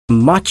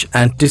Much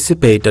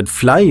anticipated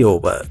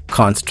flyover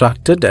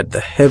constructed at the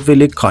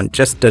heavily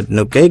congested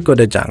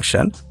Nugegoda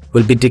Junction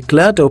will be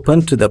declared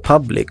open to the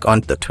public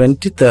on the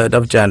 23rd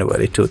of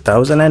January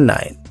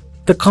 2009.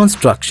 The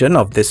construction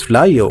of this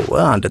flyover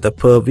under the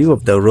purview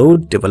of the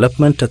Road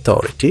Development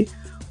Authority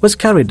was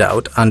carried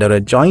out under a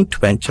joint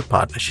venture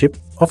partnership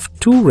of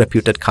two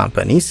reputed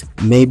companies,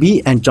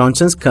 Maybe and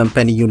Johnson's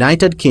Company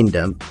United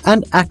Kingdom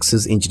and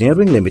Axis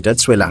Engineering Limited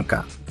Sri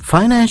Lanka.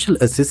 Financial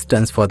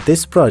assistance for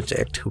this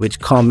project, which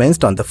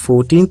commenced on the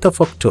 14th of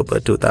October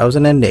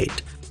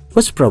 2008,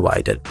 was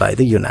provided by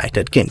the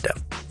United Kingdom.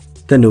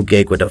 The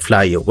Nugegoda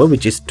Flyover,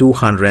 which is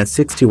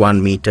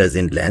 261 meters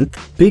in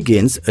length,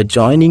 begins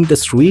adjoining the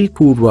Sri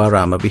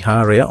Purvarama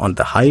Viharaya on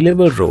the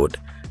high-level road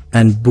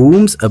and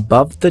booms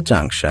above the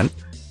junction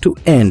to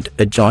end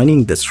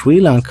adjoining the Sri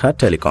Lanka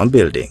Telecom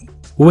building.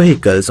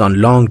 Vehicles on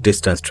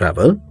long-distance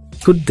travel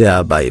could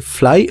thereby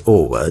fly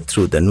over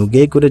through the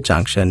Nugegoda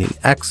Junction in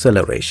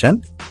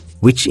acceleration,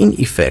 which in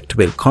effect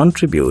will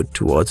contribute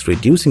towards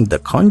reducing the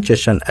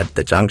congestion at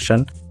the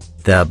junction,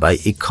 thereby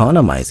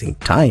economizing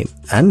time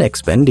and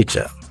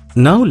expenditure.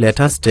 Now let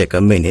us take a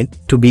minute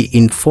to be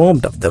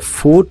informed of the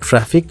 4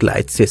 traffic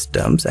light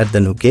systems at the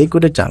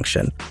Nugegoda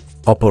Junction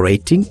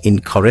operating in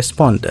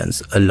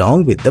correspondence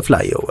along with the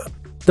flyover.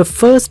 The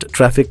first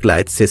traffic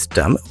light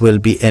system will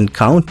be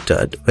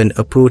encountered when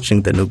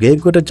approaching the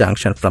Nugegoda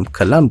Junction from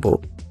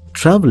Colombo,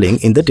 traveling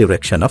in the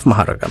direction of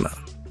Maharagama.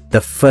 The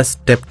first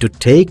step to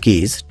take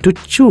is to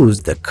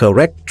choose the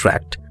correct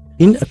track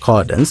in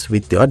accordance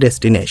with your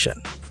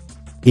destination.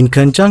 In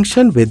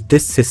conjunction with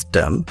this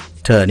system,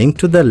 turning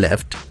to the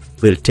left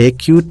will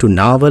take you to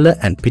Navala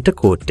and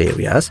Pitakot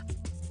areas,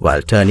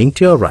 while turning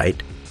to your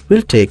right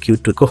will take you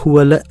to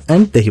Kohuwala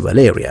and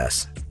Dehiwala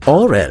areas.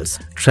 Or else,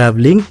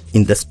 traveling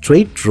in the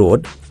straight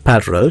road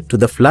parallel to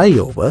the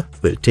flyover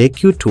will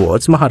take you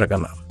towards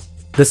Maharagama.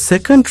 The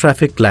second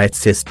traffic light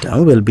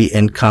system will be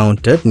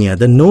encountered near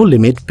the No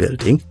Limit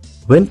building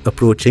when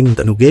approaching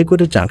the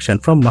Nugegoda Junction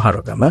from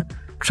Maharagama,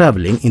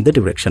 traveling in the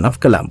direction of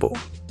Colombo.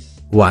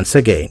 Once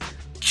again,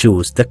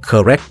 choose the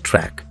correct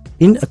track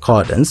in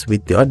accordance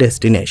with your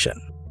destination.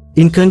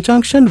 In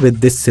conjunction with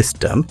this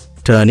system,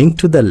 turning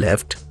to the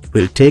left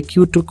will take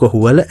you to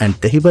Kohuwala and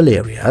Dehiwala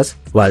areas,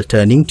 while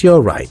turning to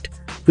your right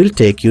will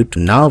take you to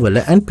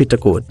Navala and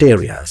Pitakot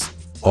areas.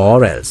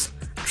 Or else,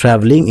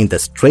 traveling in the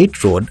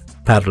straight road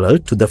parallel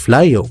to the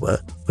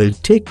flyover will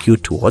take you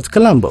towards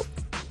Colombo.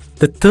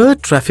 The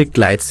third traffic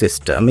light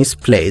system is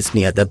placed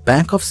near the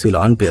Bank of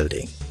Ceylon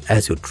building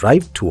as you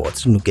drive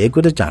towards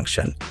Nugegoda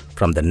Junction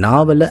from the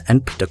Navala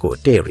and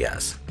Pitakot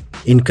areas.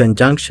 In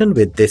conjunction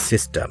with this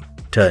system,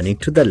 turning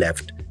to the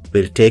left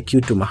will take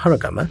you to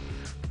Maharagama,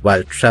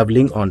 while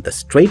traveling on the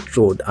straight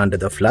road under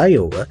the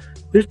flyover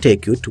will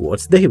take you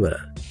towards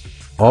Dehiwala.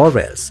 Or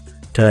else,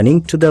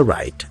 turning to the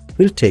right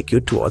will take you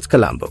towards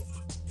Colombo.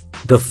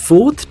 The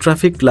fourth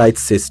traffic light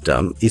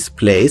system is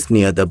placed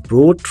near the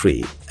Broad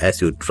Tree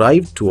as you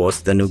drive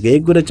towards the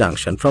Nugegoda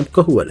Junction from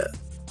Kohuwala.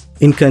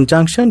 In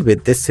conjunction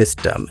with this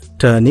system,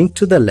 turning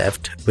to the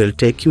left will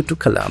take you to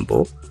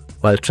Colombo,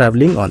 while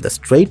traveling on the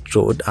straight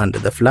road under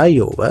the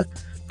flyover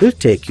will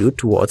take you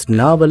towards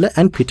Navala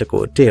and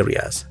Pitakot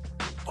areas.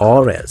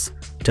 Or else,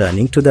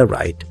 turning to the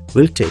right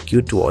will take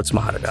you towards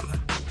Maharagama.